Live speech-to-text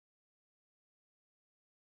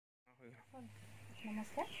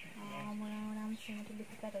नमस्कार मोर नाम श्रीमती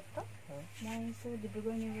लिपिका दत्त मैं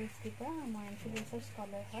डिब्रुगढ़ यूनिवर्सिटी मैं M.phil रिसर्च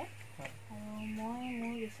स्कॉलर है और मैं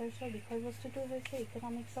मोर रिसर्चर विषय वस्तु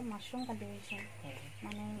इकोनॉमिक्स ऑफ मशरूम कल्टिवेशन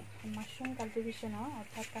माने मशरूम कल्टिवेशन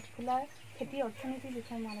अर्थात काठफुलार खेती अर्थनीति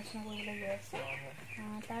विषय मैं आलोचना कर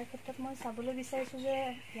तार क्षेत्र में चाबले विचारिছো जे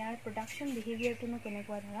यार प्रोडक्शन बिहेवियर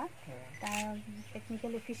केनेकुवा धरा तार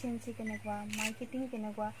टेक्निकल एफिशिएंसी केनेकुवा मार्केटिंग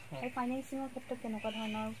केनेकुवा और फाइनेंसिंग क्षेत्र केनेकुवा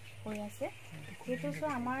धৰণৰ হৈ আছে हेतु सो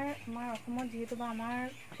आमार जेहेतु आमार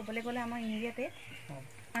कबले गले आमार इंडियाते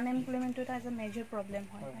unemployment as a major problem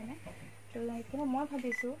है ना तो ये मैं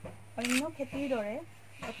भाविছো अन्य खेतिर दरे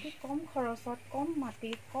अति कम खरचत कम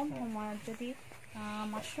माटी कम समय यदि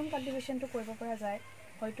मशरूम कल्टिवेशन तो কৰিব পৰা যায়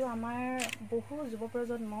হয়তো আমাৰ বহু যুৱ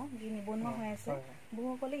প্ৰজন্ম যি নিবনুৱা হৈ আছে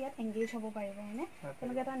বহুসকলে ইয়াত এংগেজ হ'ব পাৰিব হয়নে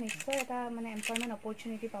তেওঁলোকে এটা নিশ্চয় এটা মানে এমপ্লয়মেন্ট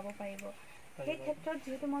অপৰচুনিটি পাব পাৰিব সেই ক্ষেত্ৰত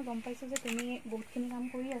যেহেতু মই গম পাইছো যে তুমি বহুতখিনি কাম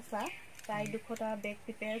কৰি আছা তাই দুখটা বেগ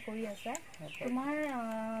প্ৰিপেয়াৰ কৰি আছা তোমাৰ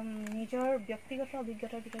নিজৰ ব্যক্তিগত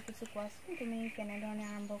অভিজ্ঞতাৰ বিষয়ে কিছু কোৱাচোন তুমি কেনে ধৰণে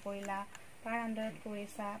আৰম্ভ কৰিলা কাৰ আন্ডাৰত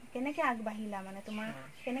কৰিছা কেনেকৈ আগবাঢ়িলা মানে তোমাৰ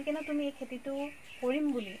কেনেকৈ তুমি এই খেতিটো কৰিম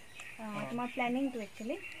বুলি তোমাৰ প্ল্যানিংটো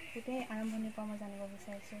একচুয়ালি গোটেই আৰম্ভণিৰ পৰা মই জানিব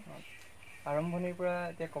বিচাৰিছো আৰম্ভণিৰ পৰা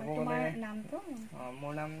এতিয়া ক'ব গ'লে তোমাৰ নামটো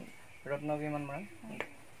মোৰ নাম ৰত্নবিমান মৰা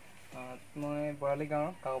মই বৰালি গাঁও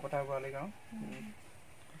কাকপথাৰ বৰালি গাঁও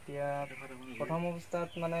এতিয়া প্ৰথম অৱস্থাত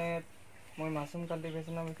মানে মই মাছৰুম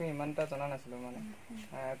কাল্টিভেশ্যনৰ বিষয়ে ইমান এটা জনা নাছিলোঁ মানে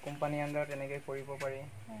কোম্পানী আণ্ডাৰত এনেকৈ কৰিব পাৰি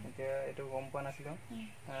এতিয়া এইটো গম পোৱা নাছিলোঁ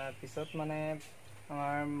পিছত মানে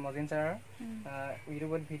আমাৰ মজিন ছাৰৰ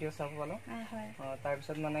ইউটিউবত ভিডিঅ' চাব পালোঁ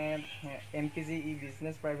তাৰপিছত মানে MPG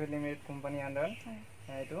business private limited company আণ্ডাৰত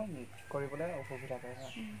এইটো কৰিবলৈ অসুবিধা পাইছে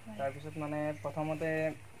তাৰপিছত মানে প্ৰথমতে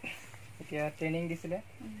এতিয়া ট্ৰেইনিং দিছিলে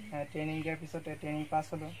ট্ৰেইনিং দিয়াৰ পিছত ট্ৰেইনিং পাছ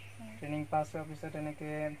হ'লোঁ ট্ৰেইনিং পাছ হোৱাৰ পিছত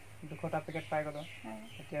এনেকৈ 200টা পেকেট পাই গ'লোঁ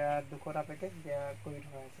এতিয়া 200টা পেকেট কৰি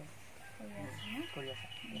থকা হৈছে কৰি আছে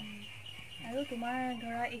আৰু তোমাৰ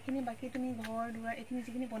ধৰা এইখিনি বাকি তুমি ঘৰ দুৱাৰ এইখিনি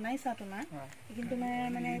যিখিনি বনাইছা তোমাৰ এইখিনি তোমাৰ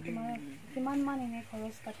মানে তোমাৰ কিমান মান এনে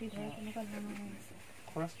খৰচ পাতি ধৰা কেনেকুৱা ধৰণৰ হৈছে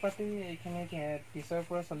খৰচ পাতি এইখিনি 30ৰ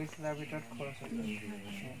পৰা 40,000 ভিতৰত খৰচ হৈছে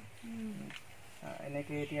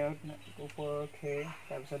এনেকৈ এতিয়া ওপৰৰ খেৰ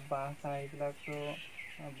তাৰপিছত বাঁহ চাহ এইবিলাকতো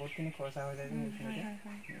বহুতখিনি খৰচা হৈ যায়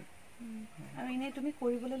আৰু এনে তুমি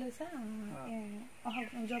কৰিবলৈ লৈছা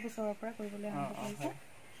যোৱা বছৰৰ পৰা কৰিবলৈ আৰম্ভ কৰিছা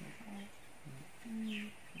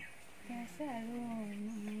আছে আৰু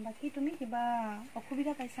বাকি তুমি কিবা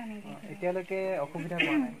অসুবিধা পাইছা নেকি এতিয়ালৈকে অসুবিধা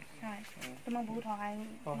পোৱা নাই হয় তোমাক বহুত সহায়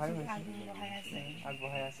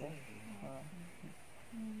আগবঢ়াই আছে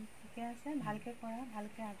ঠিকে আছে ভালকে কৰা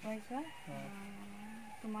ভালকে আগুৱাই যোৱা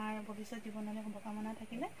তোমাৰ ভৱিষ্যত জীৱনলৈ শুভকামনা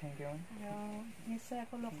থাকিলে আৰু নিশ্চয়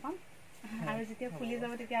আকৌ লগ পাম আৰু যেতিয়া ফুলি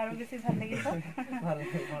যাব তেতিয়া আৰু বেছি ভাল লাগিব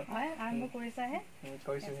হয় আৰম্ভ কৰিছাহে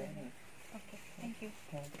কৰিছোহে ওকে থ্যাংক ইউ